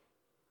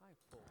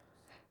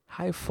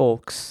Hi,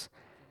 folks.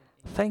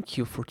 Thank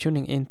you for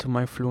tuning in to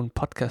my Fluent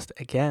podcast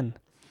again.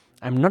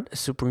 I'm not a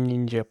super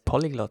ninja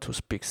polyglot who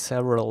speaks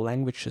several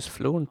languages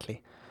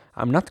fluently.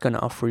 I'm not gonna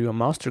offer you a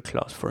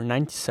masterclass for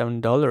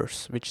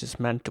 $97, which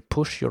is meant to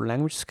push your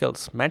language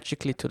skills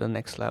magically to the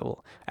next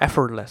level,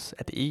 effortless,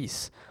 at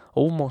ease,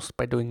 almost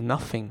by doing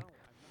nothing.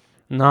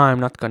 No, I'm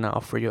not gonna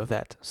offer you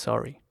that,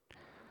 sorry.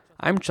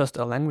 I'm just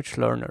a language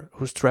learner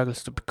who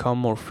struggles to become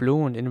more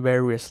fluent in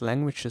various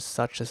languages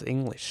such as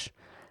English.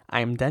 I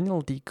am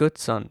Daniel D.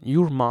 Goodson,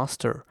 your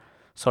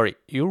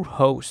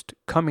host,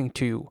 coming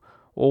to you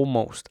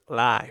almost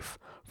live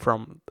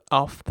from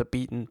off the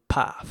beaten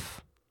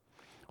path.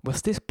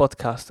 With this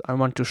podcast, I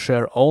want to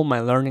share all my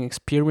learning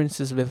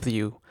experiences with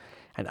you,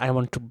 and I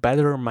want to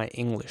better my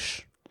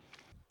English.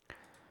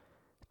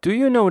 Do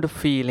you know the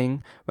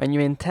feeling when you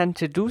intend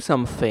to do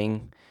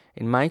something,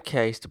 in my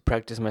case to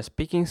practice my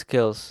speaking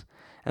skills,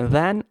 and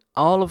then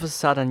all of a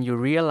sudden you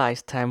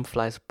realize time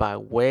flies by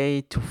way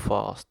too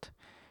fast?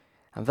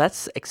 And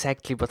that's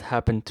exactly what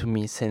happened to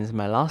me since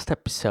my last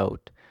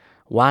episode.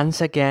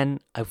 Once again,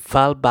 I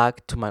fell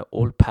back to my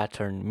old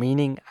pattern,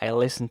 meaning I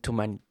listened to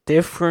my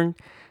different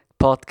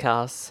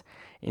podcasts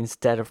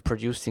instead of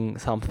producing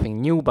something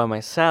new by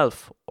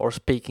myself or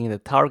speaking the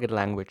target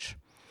language.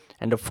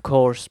 And of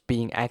course,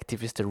 being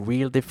active is the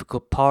real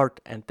difficult part,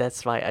 and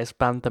that's why I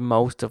spend the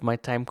most of my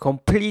time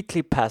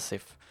completely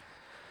passive.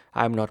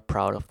 I'm not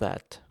proud of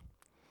that.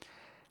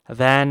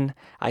 Then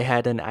I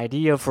had an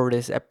idea for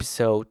this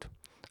episode.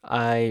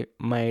 I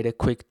made a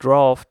quick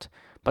draft,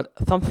 but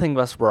something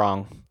was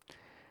wrong.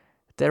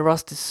 There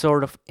was this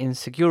sort of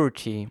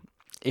insecurity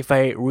if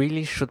I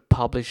really should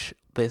publish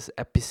this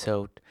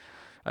episode.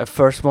 I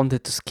first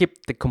wanted to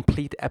skip the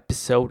complete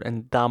episode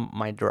and dump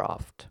my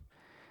draft.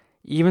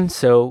 Even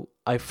so,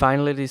 I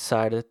finally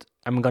decided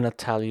I'm gonna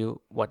tell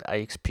you what I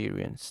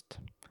experienced.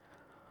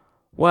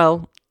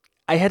 Well,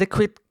 I had a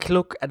quick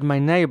look at my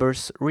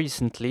neighbors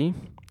recently.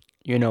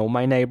 You know,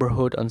 my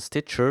neighborhood on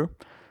Stitcher,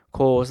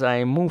 cause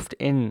I moved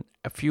in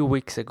a few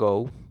weeks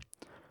ago.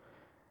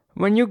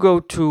 When you go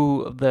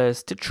to the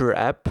Stitcher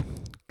app,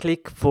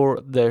 click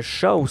for the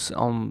shows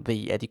on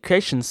the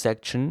education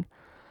section.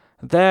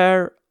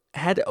 There,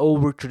 head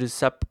over to the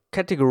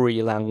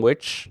subcategory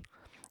language.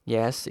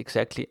 Yes,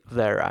 exactly,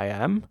 there I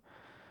am.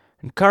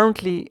 And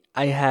currently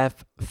I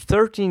have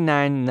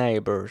 39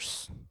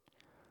 neighbors.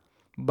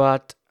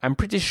 But I'm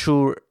pretty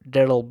sure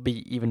there'll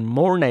be even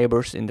more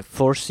neighbors in the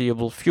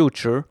foreseeable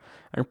future,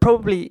 and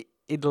probably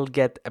it'll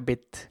get a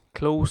bit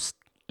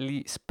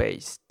closely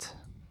spaced.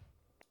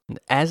 And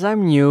as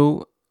I'm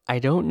new, I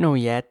don't know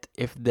yet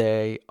if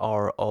they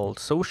are all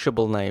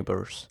sociable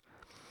neighbors.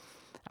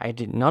 I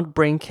did not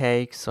bring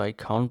cake, so I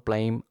can't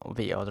blame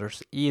the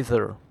others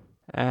either.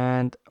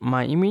 And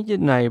my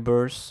immediate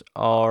neighbors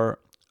are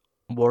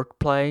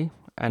wordplay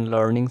and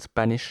learning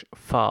Spanish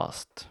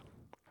fast.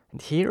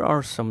 And here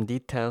are some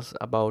details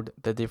about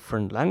the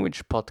different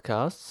language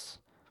podcasts.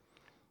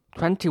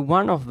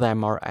 21 of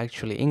them are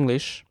actually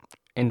English.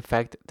 In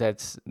fact,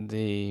 that's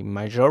the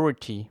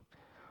majority.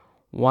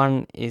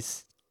 One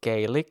is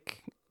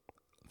Gaelic,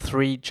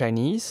 3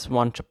 Chinese,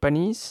 1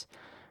 Japanese,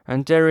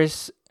 and there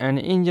is an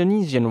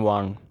Indonesian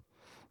one.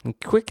 And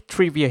quick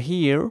trivia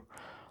here,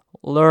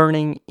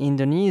 learning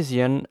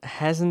Indonesian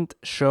hasn't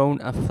shown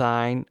a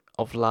sign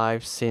of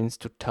life since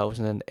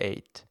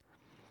 2008.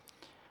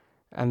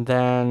 And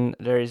then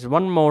there is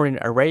one more in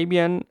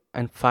Arabian,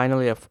 and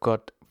finally I've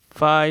got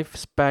 5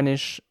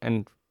 Spanish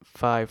and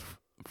 5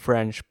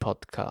 French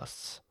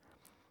podcasts.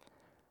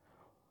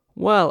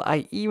 Well,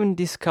 I even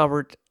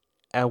discovered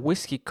a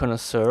whiskey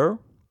connoisseur.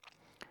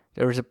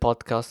 There is a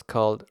podcast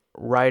called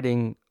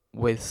Writing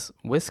with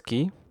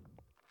Whiskey.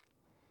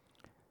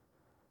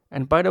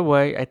 And by the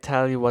way, I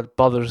tell you what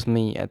bothers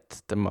me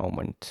at the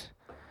moment.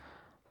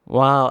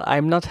 While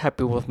I'm not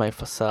happy with my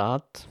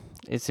facade,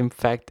 it's in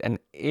fact an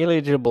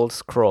illegible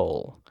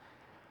scroll.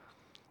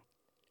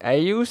 I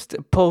used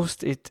to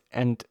post it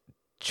and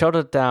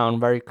jotted down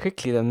very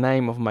quickly the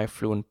name of my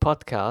Fluent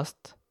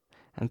podcast,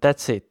 and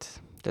that's it.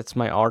 That's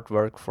my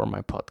artwork for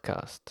my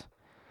podcast.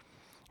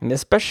 And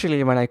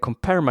especially when I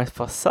compare my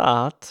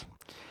facade,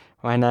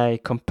 when I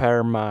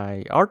compare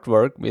my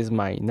artwork with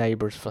my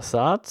neighbors'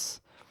 facades,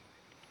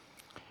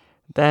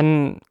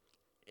 then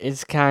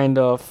it's kind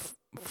of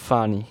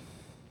funny.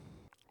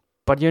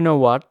 But you know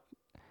what?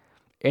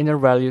 Inner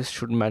values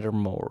should matter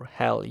more.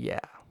 Hell yeah.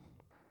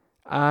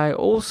 I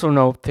also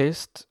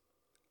noticed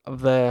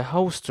the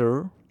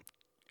hoster,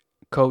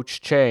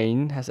 Coach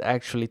Jane, has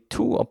actually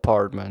 2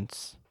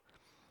 apartments.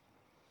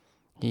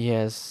 He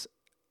has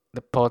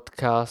the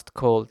podcast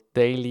called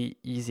Daily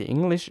Easy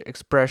English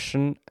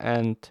Expression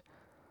and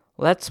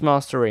Let's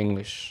Master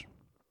English.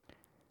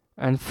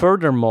 And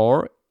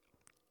furthermore,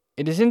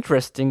 it is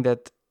interesting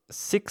that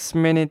 6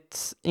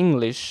 Minutes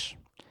English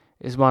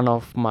is one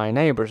of my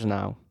neighbors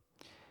now.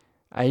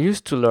 I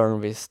used to learn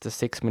with the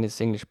 6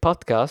 Minutes English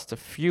podcast a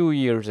few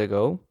years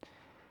ago,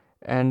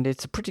 and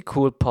it's a pretty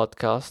cool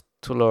podcast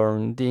to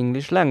learn the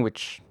English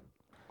language.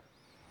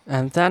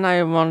 And then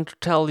I want to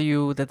tell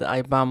you that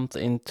I bumped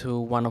into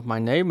one of my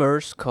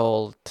neighbors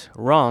called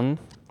Ron,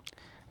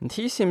 and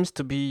he seems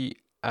to be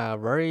a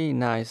very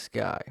nice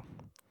guy.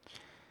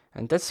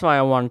 And that's why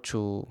I want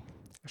to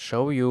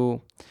show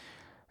you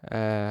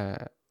uh,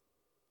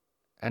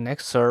 an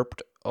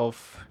excerpt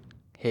of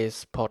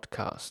his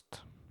podcast.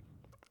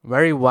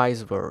 Very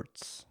wise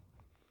words.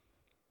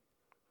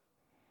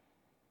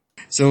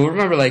 So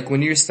remember, like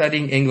when you're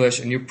studying English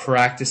and you're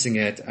practicing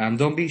it,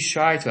 don't be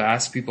shy to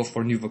ask people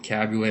for new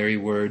vocabulary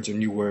words or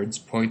new words.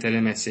 Point at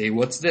them and say,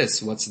 "What's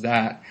this? What's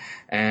that?"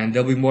 And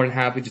they'll be more than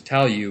happy to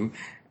tell you.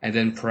 And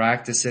then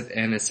practice it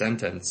in a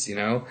sentence.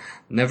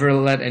 Never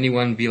let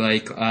anyone be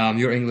like,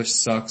 "Your English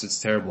sucks. It's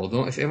terrible."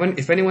 Don't.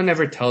 If anyone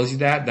ever tells you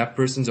that, that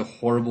person's a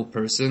horrible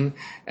person,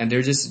 and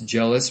they're just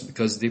jealous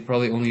because they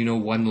probably only know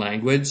one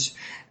language.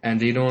 And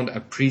they don't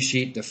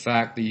appreciate the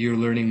fact that you're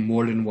learning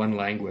more than one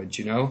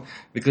language,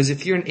 Because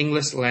if you're an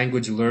English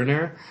language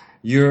learner,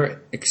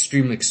 you're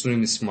extremely,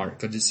 extremely smart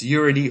because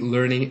you're already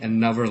learning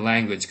another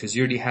language because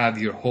you already have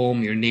your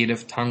home, your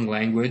native tongue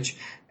language,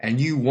 and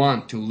you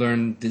want to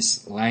learn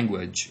this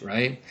language,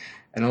 right?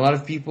 And a lot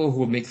of people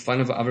who make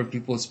fun of other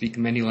people who speak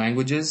many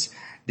languages,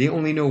 they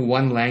only know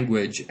one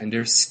language and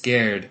they're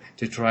scared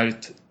to try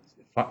to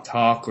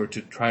talk or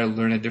to try to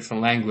learn a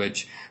different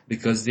language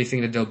because they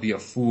think that they'll be a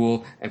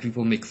fool and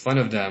people make fun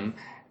of them.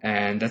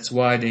 And that's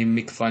why they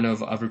make fun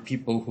of other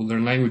people who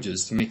learn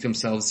languages to make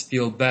themselves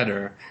feel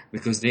better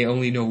because they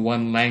only know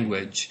one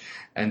language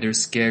and they're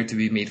scared to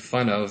be made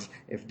fun of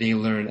if they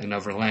learn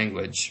another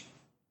language.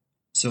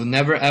 So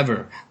never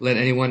ever let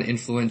anyone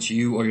influence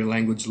you or your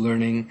language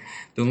learning.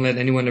 Don't let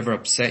anyone ever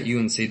upset you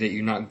and say that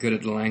you're not good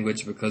at the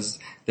language because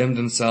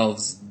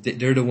themselves,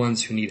 they're the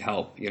ones who need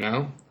help,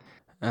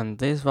 And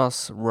this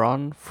was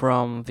Ron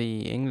from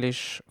the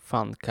English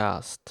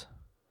Funcast.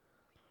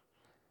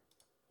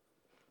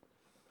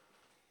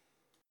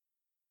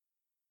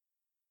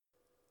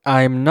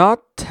 I'm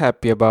not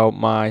happy about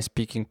my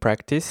speaking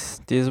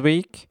practice this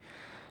week,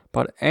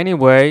 but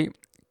anyway,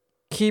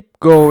 keep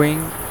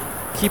going,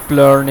 keep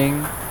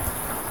learning,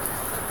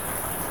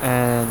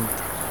 and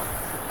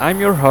I'm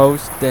your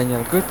host,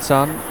 Daniel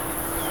Goodson.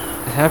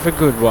 Have a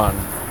good one.